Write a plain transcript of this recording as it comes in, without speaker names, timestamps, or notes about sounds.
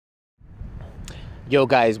Yo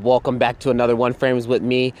guys, welcome back to another One Frames with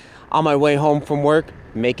me. On my way home from work,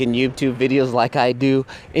 making YouTube videos like I do.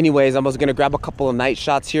 Anyways, I was gonna grab a couple of night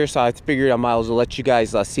shots here, so I figured I might as well let you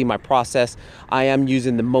guys see my process. I am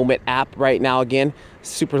using the Moment app right now again.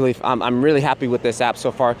 I'm really happy with this app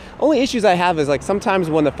so far. Only issues I have is like sometimes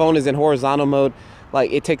when the phone is in horizontal mode, like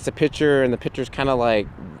it takes a picture and the picture's kind of like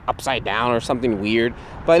upside down or something weird.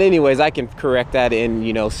 But anyways, I can correct that in,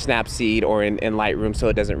 you know, Snapseed or in Lightroom, so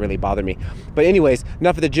it doesn't really bother me. But anyways,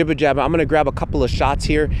 enough of the jibber jabber. I'm gonna grab a couple of shots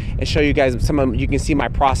here and show you guys some of, you can see my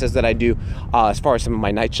process that I do as far as some of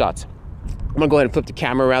my night shots. I'm gonna go ahead and flip the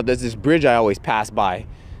camera around. There's this bridge I always pass by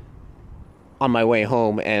on my way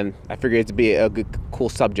home, and I figured it'd be a good, cool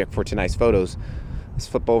subject for tonight's photos. Let's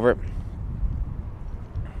flip over.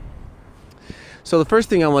 So the first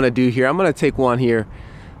thing I want to do here, I'm going to take one here.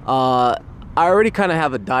 I already kind of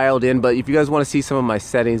have it dialed in, but if you guys want to see some of my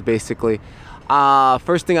settings, basically,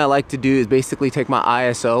 first thing I like to do is basically take my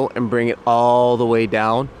ISO and bring it all the way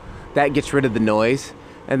down. That gets rid of the noise.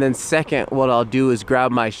 And then second, what I'll do is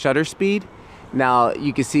grab my shutter speed. Now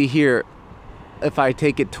you can see here, if I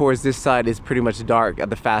take it towards this side, it's pretty much dark. At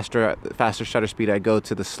the faster shutter speed I go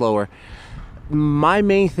to, the slower. My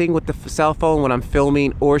main thing with the cell phone when I'm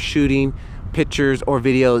filming or shooting pictures or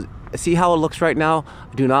videos, see how it looks right now?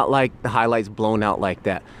 I do not like the highlights blown out like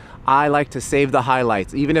that. I like to save the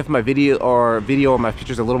highlights. Even if my video or my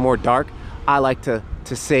pictures are a little more dark, I like to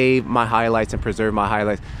save my highlights and preserve my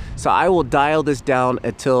highlights. So I will dial this down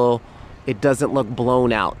until it doesn't look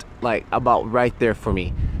blown out, like about right there for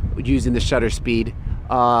me, using the shutter speed.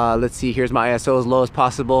 Let's see, here's my ISO as low as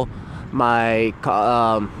possible. My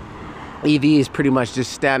EV is pretty much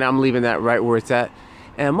just standing. I'm leaving that right where it's at.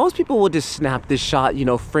 And most people will just snap this shot, you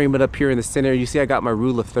know, frame it up here in the center. You see I got my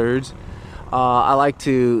rule of thirds. I like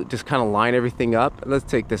to just kind of line everything up. Let's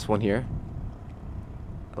take this one here.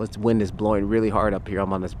 This wind is blowing really hard up here.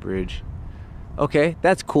 I'm on this bridge. Okay,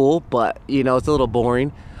 that's cool, but you know, it's a little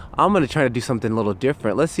boring. I'm gonna try to do something a little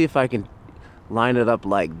different. Let's see if I can line it up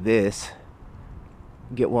like this.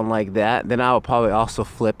 Get one like that. Then I will probably also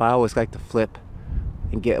flip. I always like to flip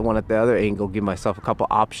and get one at the other angle, give myself a couple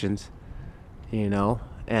options, you know.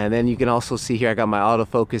 And then you can also see here I got my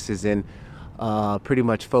autofocus is in pretty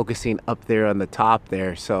much focusing up there on the top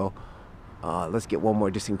there. So let's get one more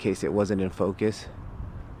just in case it wasn't in focus.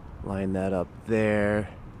 Line that up there,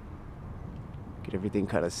 get everything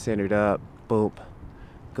kind of centered up. Boom,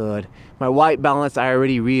 good. My white balance, I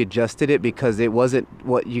already readjusted it because it wasn't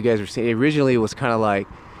what you guys were saying. Originally it was kind of like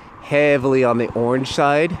heavily on the orange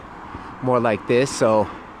side, more like this. So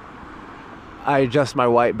I adjust my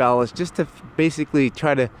white balance just to basically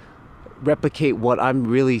try to replicate what I'm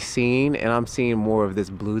really seeing, and I'm seeing more of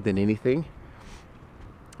this blue than anything.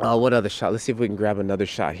 What other shot? Let's see if we can grab another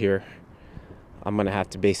shot here. I'm gonna have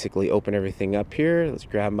to basically open everything up here. Let's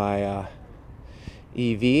grab my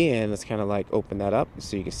EV and let's kind of like open that up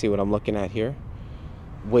so you can see what I'm looking at here.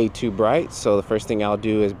 Way too bright, so the first thing I'll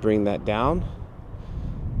do is bring that down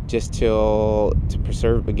just to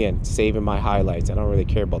preserve, again, saving my highlights. I don't really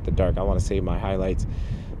care about the dark. I want to save my highlights.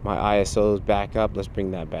 My ISO is back up. Let's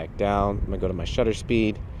bring that back down. I'm gonna go to my shutter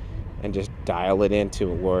speed and just dial it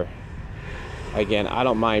into where, again, I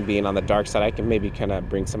don't mind being on the dark side. I can maybe kind of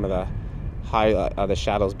bring some of the the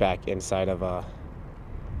shadows back inside of a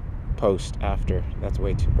post after. That's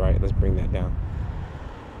way too bright. Let's bring that down.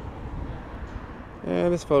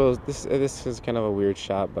 And this photo, this is kind of a weird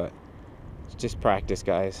shot, but it's just practice,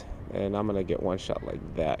 guys. And I'm gonna get one shot like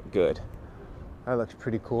that. Good. That looks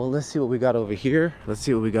pretty cool. Let's see what we got over here.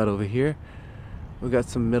 We got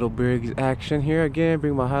some middle bridge action here again.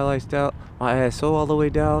 Bring my highlights down, my ISO all the way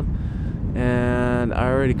down, and I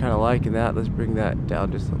already kind of liking that. Let's bring that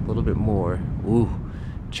down just a little bit more. Ooh,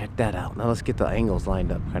 check that out. Now let's get the angles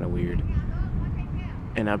lined up. Kind of weird.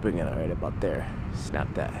 And I'll bring it right about there.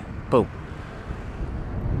 Snap that. Boom.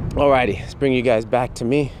 Alrighty, let's bring you guys back to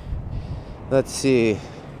me. Let's see.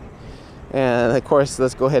 And of course,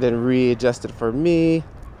 let's go ahead and readjust it for me.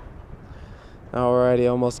 Alrighty,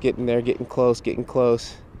 almost getting there, getting close.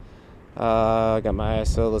 I got my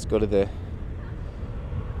ISO. Let's go to the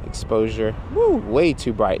exposure. Woo, way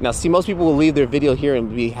too bright. Now, see, most people will leave their video here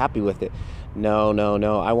and be happy with it. No.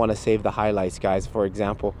 I want to save the highlights, guys. For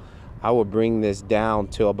example, I will bring this down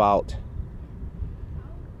to about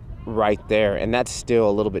right there, and that's still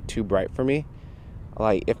a little bit too bright for me.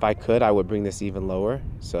 Like, if I could, I would bring this even lower.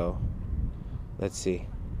 So let's see,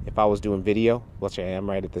 if I was doing video, which I am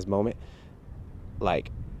right at this moment, like,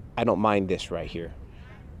 I don't mind this right here.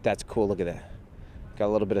 That's cool. Look at that. Got a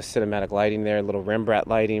little bit of cinematic lighting there, a little Rembrandt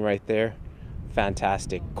lighting right there.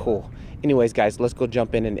 Fantastic. Cool. Anyways, guys, let's go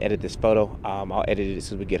jump in and edit this photo. I'll edit it as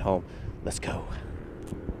soon as we get home. Let's go.